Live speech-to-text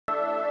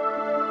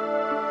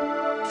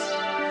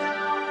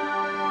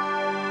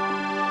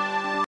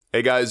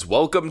Hey guys,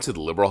 welcome to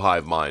the Liberal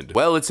Hive Mind.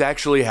 Well, it's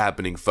actually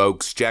happening,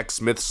 folks. Jack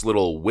Smith's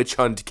little witch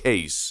hunt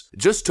case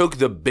just took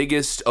the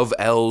biggest of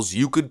L's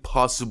you could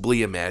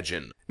possibly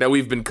imagine. Now,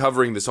 we've been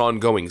covering this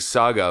ongoing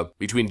saga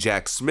between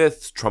Jack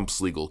Smith, Trump's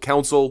legal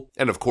counsel,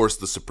 and of course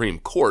the Supreme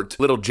Court.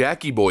 Little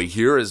Jackie boy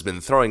here has been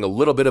throwing a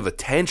little bit of a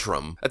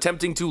tantrum,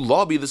 attempting to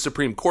lobby the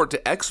Supreme Court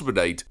to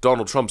expedite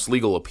Donald Trump's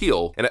legal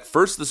appeal, and at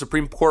first the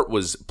Supreme Court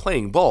was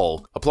playing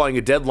ball, applying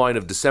a deadline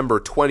of December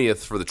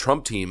 20th for the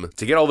Trump team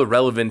to get all the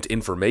relevant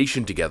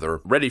information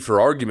together, ready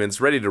for arguments,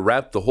 ready to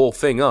wrap the whole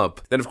thing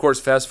up. Then of course,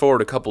 fast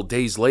forward a couple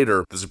days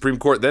later, the Supreme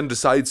Court then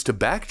decides to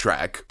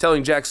backtrack,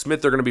 telling Jack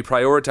Smith they're going to be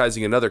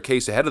prioritizing another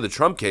case ahead of the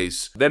Trump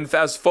case. Then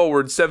fast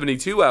forward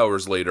 72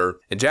 hours later,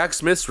 and Jack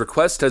Smith's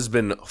request has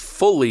been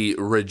fully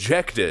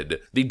rejected.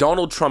 The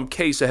Donald Trump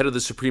case ahead of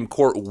the Supreme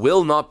Court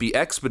will not be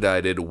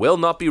expedited, will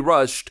not be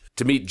rushed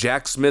to meet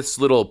Jack Smith's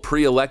little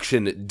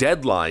pre-election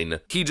deadline.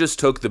 He just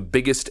took the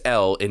biggest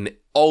L in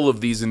all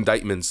of these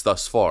indictments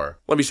thus far.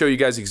 Let me show you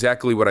guys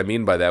exactly what I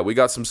mean by that. We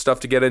got some stuff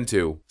to get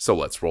into, so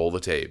let's roll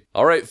the tape.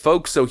 Alright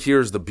folks, so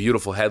here's the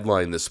beautiful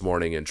headline this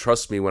morning, and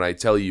trust me when I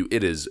tell you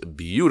it is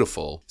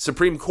beautiful.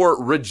 Supreme Court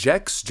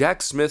rejects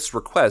Jack Smith's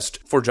request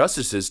for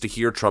justices to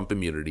hear Trump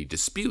immunity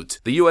dispute.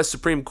 The U.S.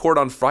 Supreme Court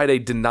on Friday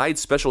denied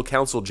special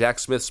counsel Jack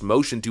Smith's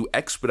motion to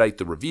expedite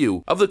the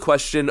review of the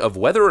question of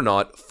whether or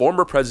not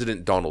former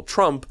President Donald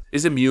Trump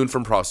is immune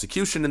from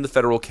prosecution in the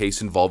federal case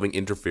involving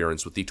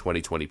interference with the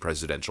 2020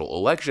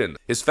 presidential election.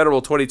 His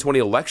federal 2020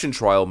 election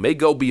trial may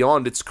go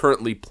beyond its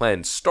currently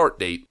planned start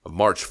date of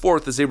March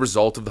 4th as a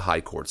result of the High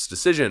Court's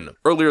decision.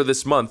 Earlier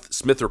this month,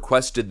 Smith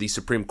requested the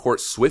Supreme Court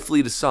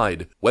swiftly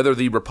decide whether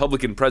the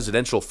Republican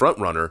presidential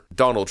frontrunner,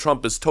 Donald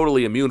Trump, is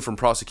totally immune from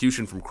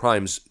prosecution from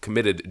crimes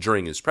committed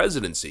during his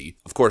presidency.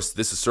 Of course,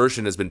 this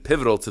assertion has been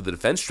pivotal to the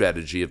defense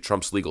strategy of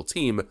Trump's legal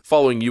team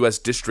following U.S.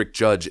 District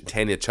Judge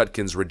Tanya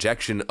Chutkan's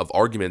rejection of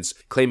arguments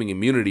claiming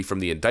immunity from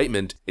the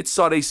indictment. It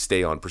sought a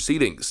stay on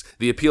proceedings.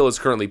 The appeal is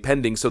currently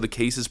pending, so the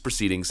case's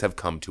proceedings have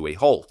come to a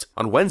halt.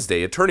 On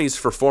Wednesday, attorneys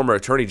for former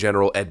Attorney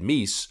General Ed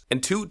Meese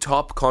and two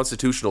top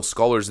constitutional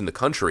scholars in the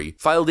country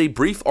filed a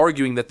brief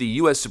arguing that the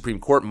U.S. Supreme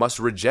Court must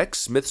reject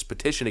Smith's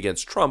petition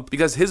against Trump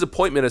because his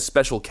appointment as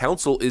special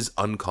counsel is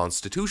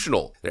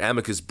unconstitutional. Their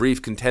amicus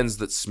brief contends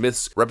that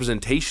Smith's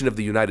representation of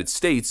the United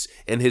States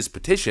in his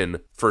petition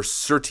for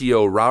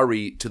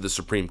certiorari to the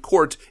Supreme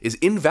Court is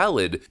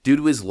invalid due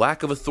to his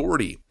lack of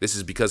authority. This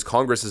is because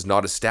Congress has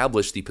not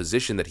established the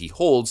position that he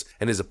holds,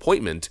 and his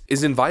appointment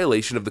is in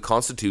violation of the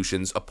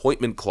Constitution's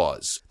Appointment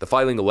Clause. The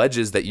filing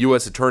alleges that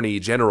U.S. Attorney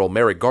General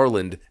Merrick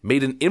Garland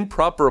made an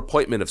improper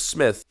appointment of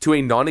Smith to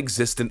a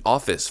non-existent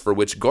office for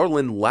which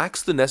Garland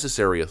lacks the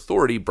necessary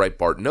authority,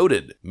 Breitbart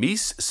noted.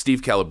 Meese,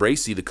 Steve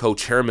Calabresi, the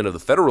co-chairman of the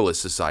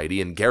Federalist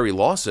Society, and Gary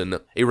Lawson,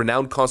 a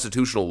renowned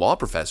constitutional law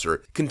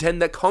professor,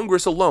 contend that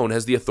Congress alone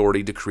has the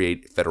authority to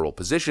create federal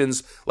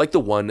positions like the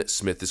one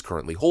Smith is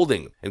currently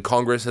holding, and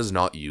Congress has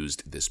not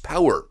used this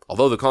power.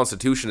 Although the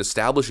Constitution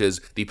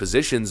establishes the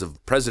positions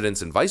of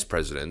presidents and vice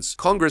presidents,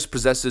 Congress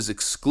possesses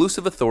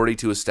exclusive authority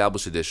to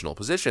establish additional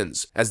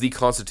positions, as the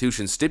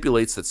Constitution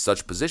stipulates that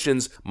such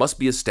positions must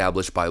be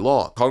established by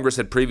law. Congress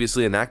had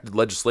previously enacted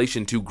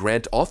legislation to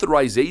grant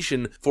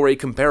authorization for a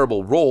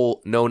comparable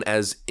role known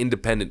as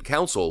independent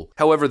counsel.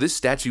 However, this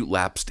statute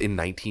lapsed in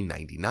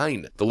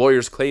 1999. The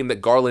lawyers claim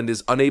that Garland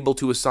is unable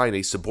to assign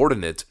a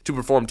subordinate to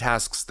perform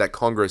tasks that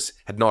Congress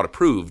had not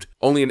approved.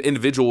 Only an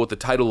individual with the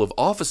title of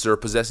officer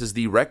possesses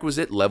the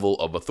requisite level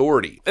of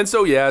authority. And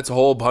so yeah, it's a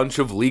whole bunch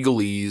of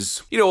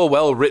legalese. You know, a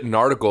well-written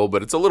article,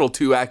 but it's a little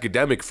too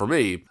academic for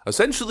me.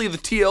 Essentially, the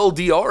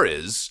TLDR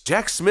is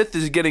Jack Smith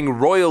is getting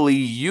royally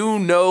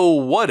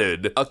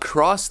you-know-whatted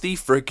across the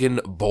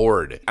frickin'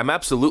 board. I'm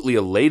absolutely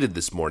elated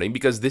this morning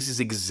because this is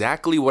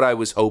exactly what I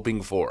was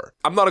hoping for.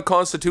 I'm not a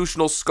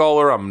constitutional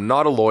scholar, I'm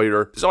not a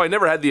lawyer, so I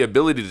never had the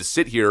ability to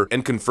sit here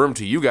and confirm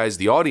to you guys,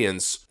 the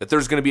audience, that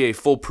there's going to be a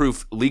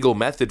foolproof legal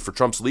method for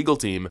Trump's legal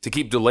team to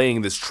keep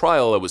delaying this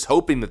trial. I was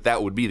hoping that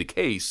that would be the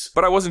case,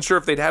 but I wasn't sure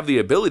if they'd have the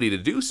ability to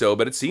do so,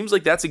 but it seems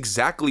like that's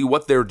exactly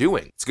what they're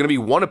doing. It's going to be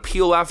one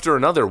appeal after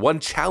another, one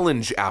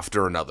challenge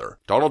after another.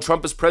 Donald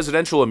Trump has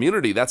presidential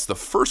immunity, that's the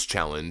first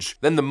challenge.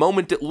 Then the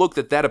moment it looked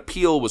that that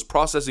appeal was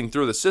processing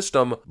through the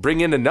system,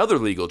 bring in another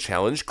legal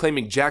challenge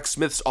claiming Jack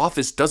Smith's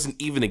office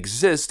doesn't even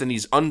exist and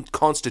he's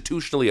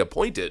unconstitutionally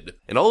appointed.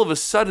 And all of a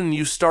sudden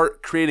you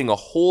start creating a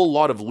whole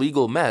lot of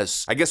legal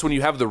mess. I guess when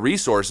you have the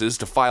resources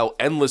to file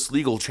endless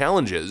legal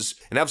challenges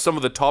and have some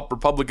of the top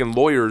Republican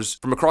lawyers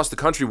from across the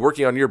country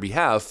working on your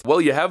behalf,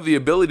 well, you have the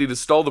ability to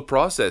stall the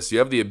process. You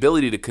have the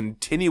ability to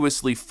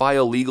continuously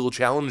file legal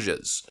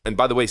challenges. And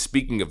by the way,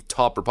 speaking of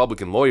top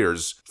Republican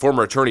lawyers,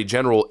 former Attorney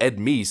General Ed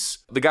Meese,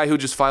 the guy who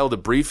just filed a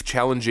brief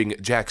challenging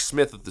Jack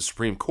Smith at the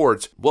Supreme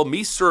Court, well,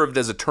 Meese served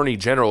as Attorney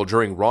General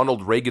during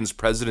Ronald Reagan's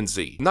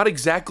presidency. Not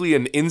exactly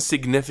an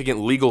insignificant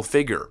legal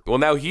figure. Well,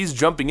 now he's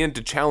jumping in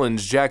to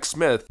challenge Jack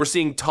Smith. We're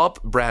seeing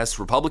top brass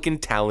Republican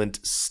talent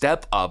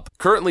step up,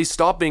 currently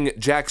stopping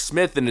Jack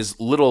Smith and his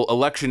little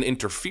election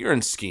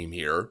interference scheme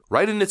here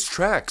right in its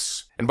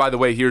tracks. And by the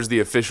way, here's the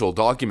official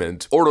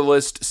document. Order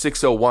List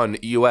 601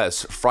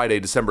 US,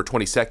 Friday, December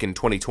 22nd,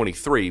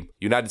 2023.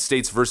 United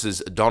States versus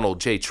Donald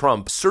J.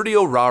 Trump.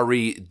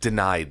 Certiorari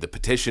denied. The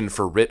petition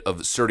for writ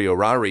of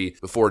certiorari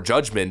before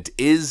judgment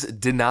is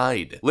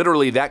denied.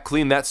 Literally that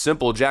clean, that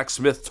simple. Jack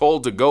Smith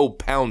told to go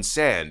pound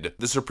sand.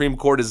 The Supreme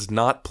Court is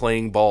not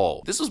playing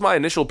ball. This was my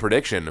initial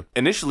prediction.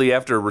 Initially,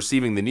 after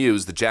receiving the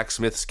news that Jack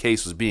Smith's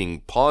case was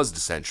being paused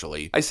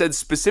essentially, I said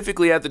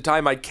specifically at the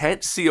time I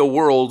can't see a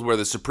world where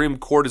the Supreme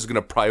Court is going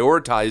to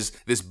prioritize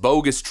this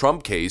bogus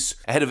Trump case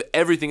ahead of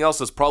everything else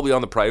that's probably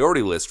on the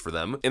priority list for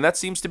them, and that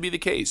seems to be the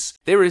case.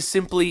 There is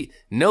simply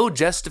no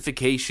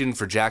justification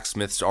for Jack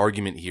Smith's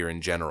argument here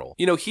in general.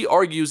 You know, he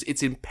argues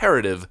it's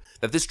imperative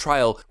that this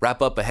trial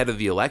wrap up ahead of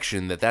the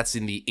election, that's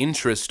in the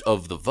interest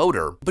of the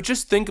voter. But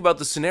just think about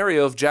the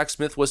scenario if Jack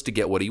Smith was to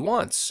get what he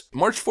wants.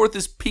 March 4th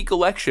is peak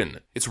election.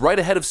 It's right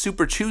ahead of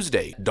Super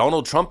Tuesday.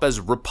 Donald Trump as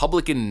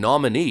Republican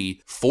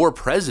nominee for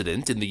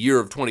president in the year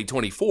of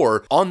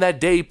 2024 on that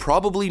day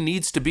probably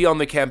needs to be on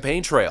the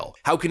campaign trail.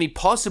 How can he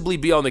possibly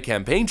be on the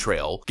campaign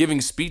trail,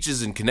 giving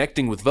speeches and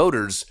connecting with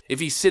voters, if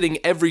he's sitting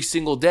every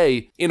single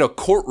day in a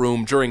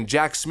courtroom during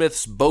Jack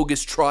Smith's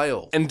bogus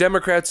trial? And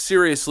Democrats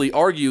seriously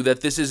argue that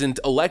this isn't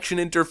election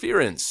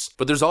interference,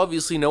 but there's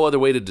obviously no other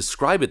way to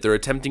describe it. They're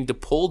attempting to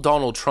pull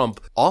Donald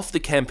Trump off the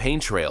campaign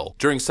trail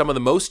during some of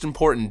the most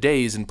important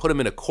days and put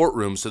him in a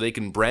courtroom so they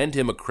can brand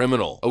him a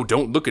criminal. Oh,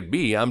 don't look at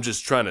me, I'm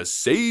just trying to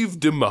save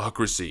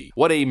democracy.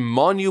 What a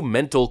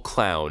monumental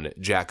clown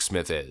Jack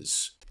Smith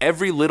is.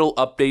 Every little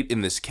update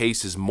in this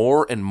case is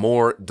more and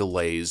more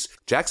delays.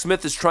 Jack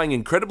Smith is trying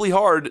incredibly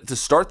hard to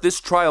start this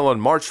trial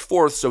on March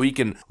 4th so he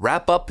can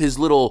wrap up his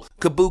little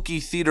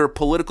kabuki theater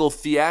political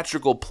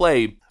theatrical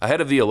play ahead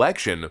of the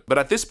election. But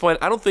at this point,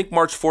 I don't think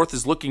March 4th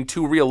is looking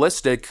too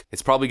realistic.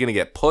 It's probably going to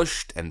get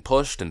pushed and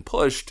pushed and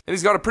pushed. And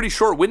he's got a pretty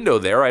short window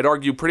there. I'd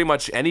argue pretty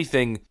much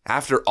anything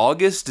after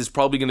August is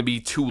probably going to be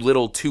too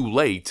little too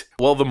late.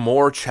 Well, the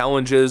more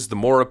challenges, the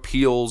more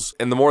appeals,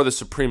 and the more the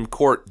Supreme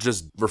Court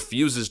just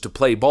refuses to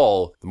play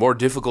ball, the more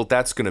difficult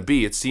that's going to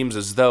be. It seems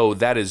as though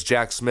that is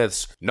Jack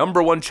Smith's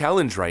 #1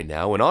 challenge right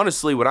now. And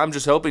honestly, what I'm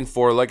just hoping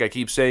for, like I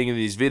keep saying in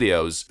these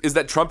videos, is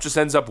that Trump just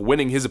ends up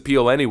winning his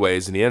appeal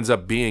anyways, and he ends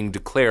up being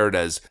declared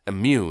as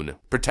immune,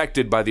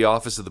 protected by the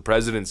office of the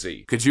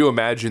presidency. Could you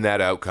imagine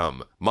that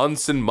outcome?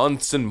 Months and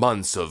months and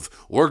months of,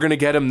 we're gonna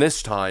get him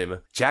this time.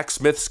 Jack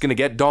Smith's gonna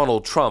get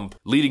Donald Trump,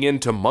 leading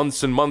into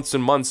months and months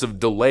and months of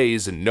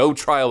delays and no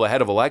trial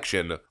ahead of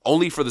election,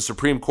 only for the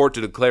Supreme Court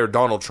to declare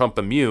Donald Trump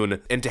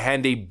immune and to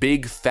hand a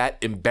big, fat,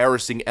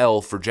 embarrassing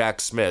L for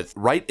Jack Smith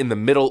right in the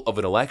middle of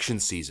an election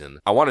season.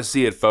 I want to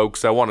see it,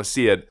 folks. I want to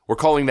see it. We're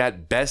calling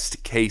that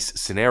best case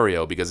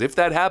scenario, because if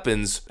that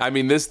happens, I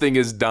mean, this thing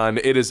is done.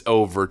 It is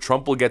over.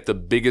 Trump will get the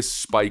biggest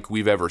spike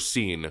we've ever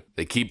seen.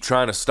 They keep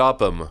trying to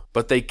stop him,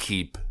 but they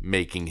keep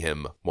making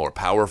him more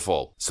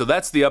powerful. So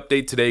that's the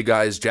update today,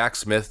 guys. Jack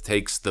Smith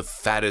takes the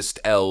fattest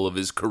L of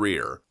his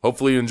career.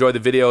 Hopefully you enjoyed the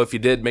video. If you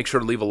did, make sure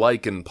to leave a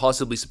like and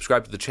possibly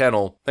subscribe to the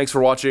channel. Thanks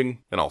for watching,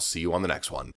 and I'll see you on the next one.